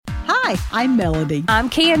Hi, I'm Melody. I'm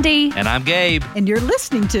Candy. And I'm Gabe. And you're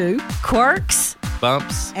listening to Quirks,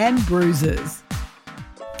 Bumps, and Bruises.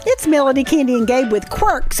 It's Melody, Candy, and Gabe with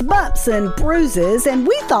Quirks, Bumps, and Bruises, and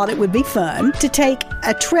we thought it would be fun to take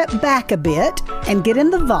a trip back a bit and get in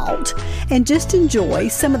the vault and just enjoy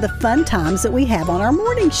some of the fun times that we have on our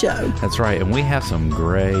morning show. That's right. And we have some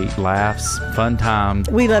great laughs, fun times.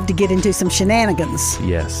 We love to get into some shenanigans.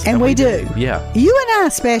 Yes. And we do. Yeah. You and I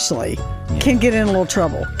especially can get in a little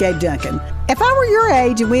trouble, Gabe Duncan. If I were your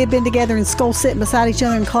age and we had been together in school sitting beside each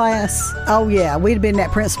other in class, oh yeah, we'd have been in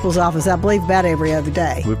that principal's office, I believe, about every other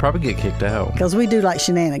day. We'd probably get kicked out. Because we do like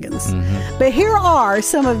shenanigans. But here are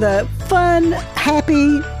some of the fun,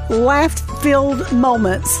 happy, laugh-filled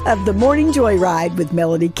moments of the Morning Joyride with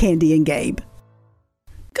Melody, Candy, and Gabe.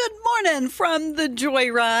 Good morning from the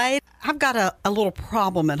Joyride. I've got a little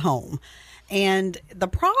problem at home. And the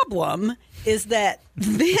problem is that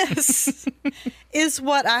this is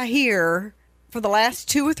what I hear for the last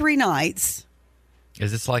 2 or 3 nights.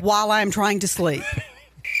 Is this like while I'm trying to sleep?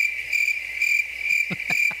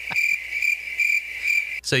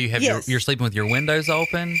 So you have Yes. you're sleeping with your windows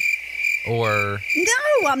open, or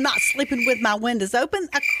No, I'm not sleeping with my windows open.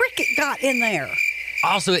 A cricket got in there.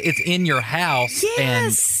 also it's in your house?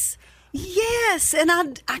 Yes. Yes. And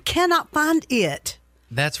I cannot find it.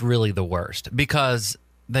 And that's really the worst because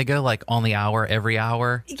they go like on the hour every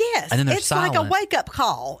hour. Yes. And then they're it's silent. like a wake-up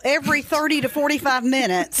call. Every 30 to 45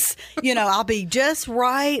 minutes, I'll be just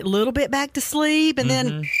right, a little bit back to sleep, and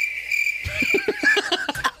then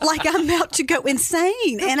like I'm about to go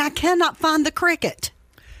insane, and I cannot find the cricket.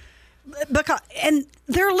 And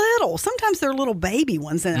they're little. Sometimes they're little baby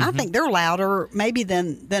ones, and I think they're louder maybe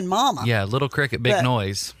than Mama. Yeah, little cricket, big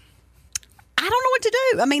noise. I don't know what to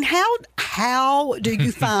do. I mean, how do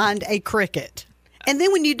you find a cricket? And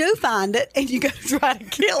then when you do find it and you go try to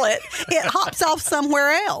kill it, it hops off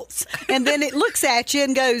somewhere else. And then it looks at you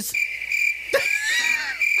and goes,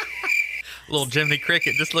 Little Jiminy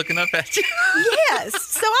Cricket just looking up at you. yes.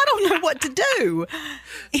 So I don't know what to do.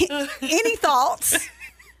 Any thoughts?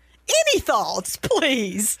 Any thoughts,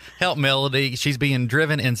 please? Help Melody. She's being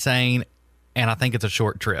driven insane, and I think it's a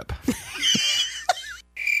short trip.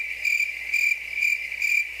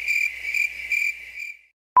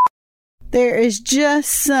 There is just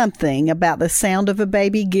something about the sound of a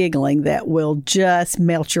baby giggling that will just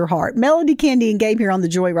melt your heart. Melody, Candy, and Gabe here on the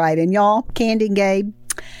Joyride. And y'all, Candy and Gabe,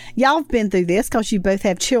 y'all have been through this because you both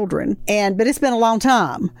have children. But it's been a long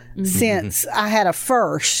time since I had a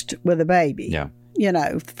first with a baby. Yeah.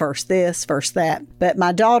 First this, first that. But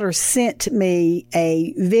my daughter sent me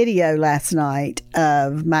a video last night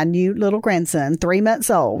of my new little grandson, 3 months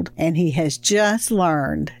old, and he has just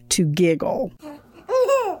learned to giggle.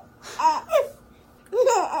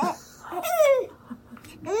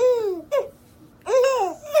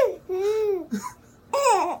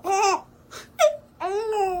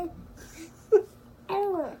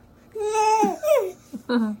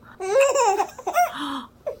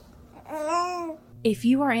 if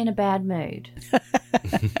you are in a bad mood,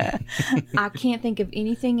 I can't think of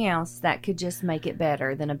anything else that could just make it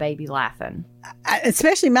better than a baby laughing.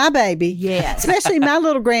 Especially my baby. Yes. Especially my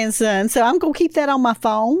little grandson. So I'm going to keep that on my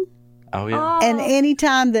phone. Oh, yeah. And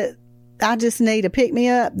anytime that I just need a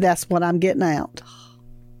pick-me-up, that's what I'm getting out.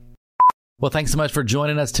 Well, thanks so much for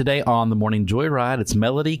joining us today on the Morning Joyride. It's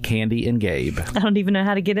Melody, Candy, and Gabe. I don't even know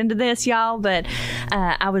how to get into this, y'all, but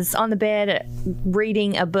I was on the bed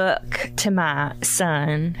reading a book to my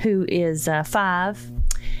son, who is 5,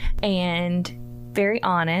 and very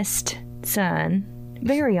honest son,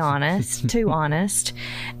 very honest, too honest,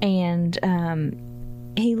 and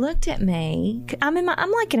he looked at me. I'm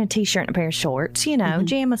like in a t-shirt and a pair of shorts,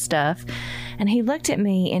 JAMA stuff. And he looked at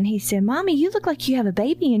me and he said, "Mommy, you look like you have a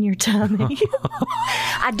baby in your tummy."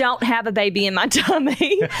 I don't have a baby in my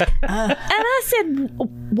tummy. And I said,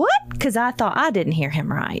 "What?" Because I thought I didn't hear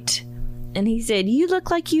him right. And he said, "You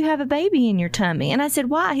look like you have a baby in your tummy." And I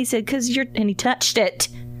said, "Why?" He said, "Because you're," and he touched it.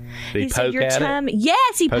 Did he said, poke "Your at tummy." it?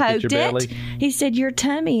 Yes, he Poke at poked your it. belly? He said, "Your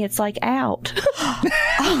tummy, it's like out."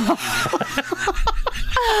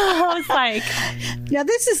 I was like, Now,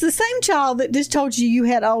 this is the same child that just told you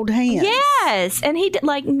had old hands. yes. And he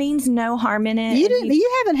means no harm in it.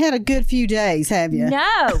 You haven't had a good few days, have you?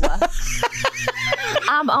 No.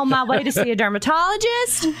 I'm on my way to see a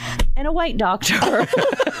dermatologist and a weight doctor.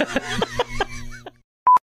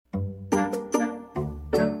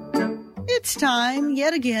 It's time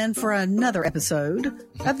yet again for another episode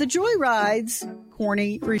of the Joyride's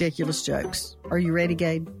Corny Ridiculous Jokes. Are you ready,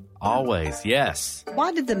 Gabe? Always, yes.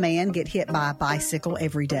 Why did the man get hit by a bicycle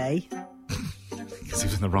every day? Because he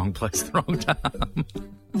was in the wrong place at the wrong time.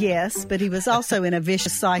 Yes, but he was also in a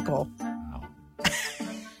vicious cycle.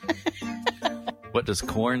 What does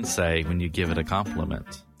corn say when you give it a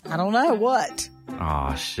compliment? I don't know. What?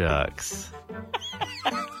 Aw, shucks.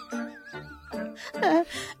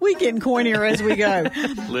 We getting cornier as we go.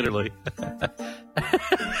 Literally. What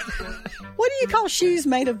do you call shoes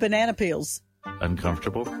made of banana peels?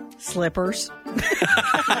 Uncomfortable. Slippers.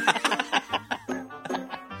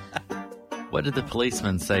 What did the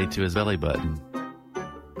policeman say to his belly button?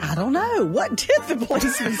 I don't know. What did the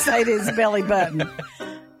policeman say to his belly button?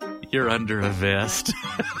 You're under a vest.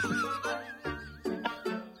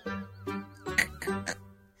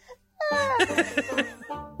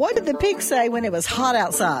 What did the pig say when it was hot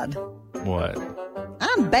outside? What?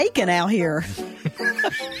 I'm baking out here.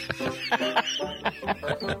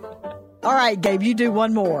 All right, Gabe, you do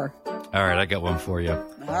one more. All right, I got one for you.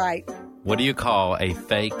 All right. What do you call a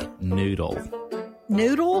fake noodle?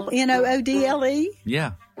 Noodle? Noodle?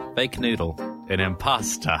 Yeah, fake noodle. An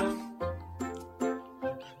impasta.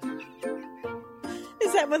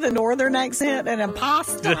 Is that with a northern accent? An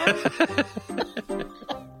impasta?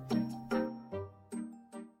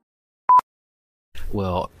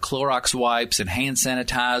 Well, Clorox wipes and hand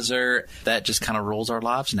sanitizer, that just kind of rules our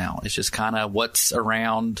lives now. It's just kind of what's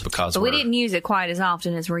around because But we didn't use it quite as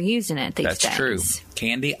often as we're using it these days. That's true.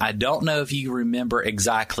 Candy, I don't know if you remember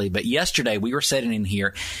exactly, but yesterday we were sitting in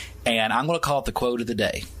here, and I'm going to call it the quote of the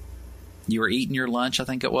day. You were eating your lunch, I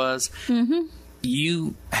think it was. Mm-hmm.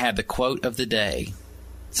 You had the quote of the day.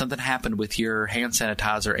 Something happened with your hand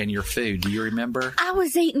sanitizer and your food. Do you remember? I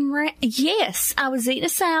was eating, yes, I was eating a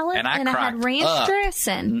salad, and I had ranch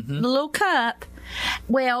dressing, the little cup.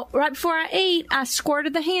 Well, right before I ate, I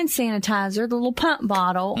squirted the hand sanitizer, the little pump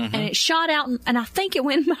bottle, and it shot out, and I think it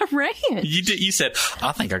went in my ranch. You said,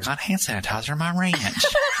 I think I got hand sanitizer in my ranch.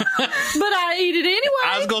 But I ate it anyway.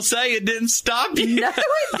 I was going to say, it didn't stop you. No,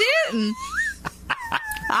 it didn't.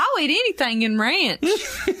 I'll eat anything in ranch.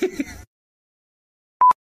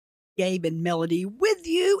 Gabe and Melody with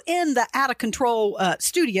you in the Out of Control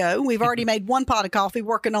studio. We've already made one pot of coffee,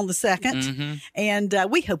 working on the second. And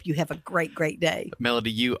we hope you have a great, great day. Melody,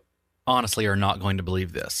 you honestly are not going to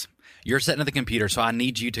believe this. You're sitting at the computer, so I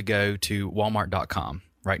need you to go to Walmart.com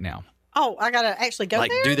right now. Oh, I got to actually go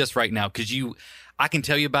there? Do this right now because I can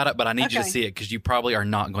tell you about it, but I need you to see it because you probably are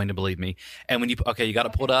not going to believe me. And when you got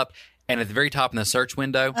it pulled up, and at the very top in the search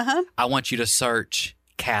window, I want you to search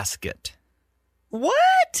casket. What?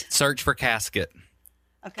 Search for casket.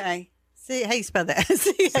 Okay. See how you spell that.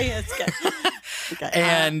 C-A-S-K. Okay.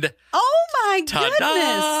 And oh my ta-da!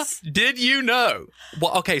 goodness. Did you know?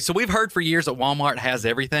 Well, okay, so we've heard for years that Walmart has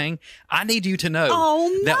everything. I need you to know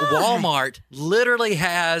that Walmart literally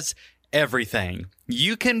has everything.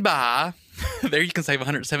 You can buy, there you can save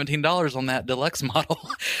 $117 on that deluxe model.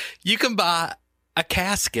 You can buy a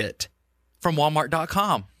casket from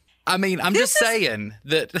Walmart.com. I mean, I'm just saying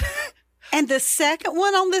that... And the second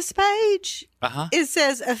one on this page, it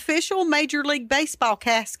says official Major League Baseball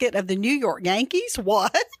casket of the New York Yankees.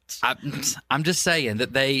 What? I'm just saying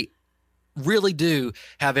that they really do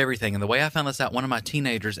have everything. And the way I found this out, one of my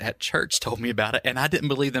teenagers at church told me about it, and I didn't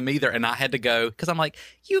believe them either. And I had to go because I'm like,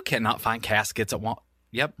 you cannot find caskets at Walmart.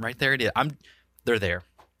 Yep, right there it is. They're there.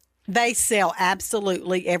 They sell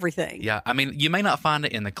absolutely everything. Yeah, I mean, you may not find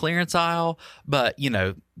it in the clearance aisle, but,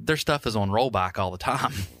 their stuff is on rollback all the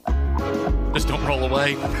time. Just don't roll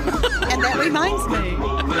away. And that reminds me.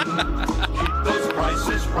 Keep those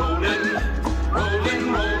prices rolling,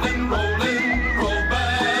 rolling, rolling, rolling, roll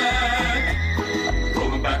back. Roll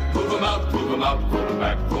them back, move them out, move them out, roll them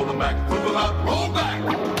back, roll them back, move them out, roll back.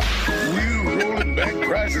 New rolling back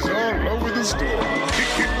prices all over the store.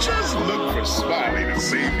 Just look for Smiley to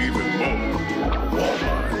save even more.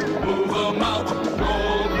 Walmart. Move them out,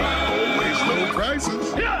 roll back. Always low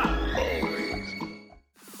prices. Yeah.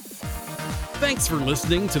 Thanks for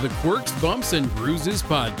listening to the Quirks, Bumps, and Bruises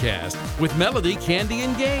podcast with Melody, Candy,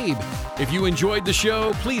 and Gabe. If you enjoyed the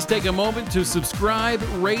show, please take a moment to subscribe,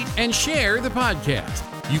 rate, and share the podcast.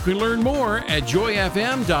 You can learn more at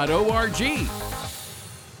joyfm.org.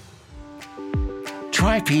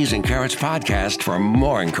 Try Peas and Carrots podcast for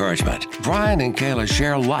more encouragement. Brian and Kayla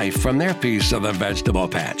share life from their piece of the vegetable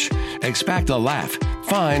patch. Expect a laugh,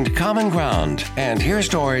 find common ground, and hear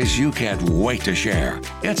stories you can't wait to share.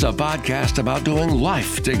 It's a podcast about doing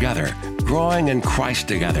life together, growing in Christ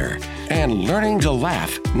together, and learning to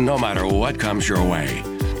laugh no matter what comes your way.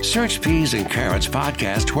 Search Peas and Carrots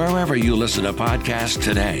podcast wherever you listen to podcasts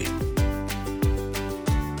today.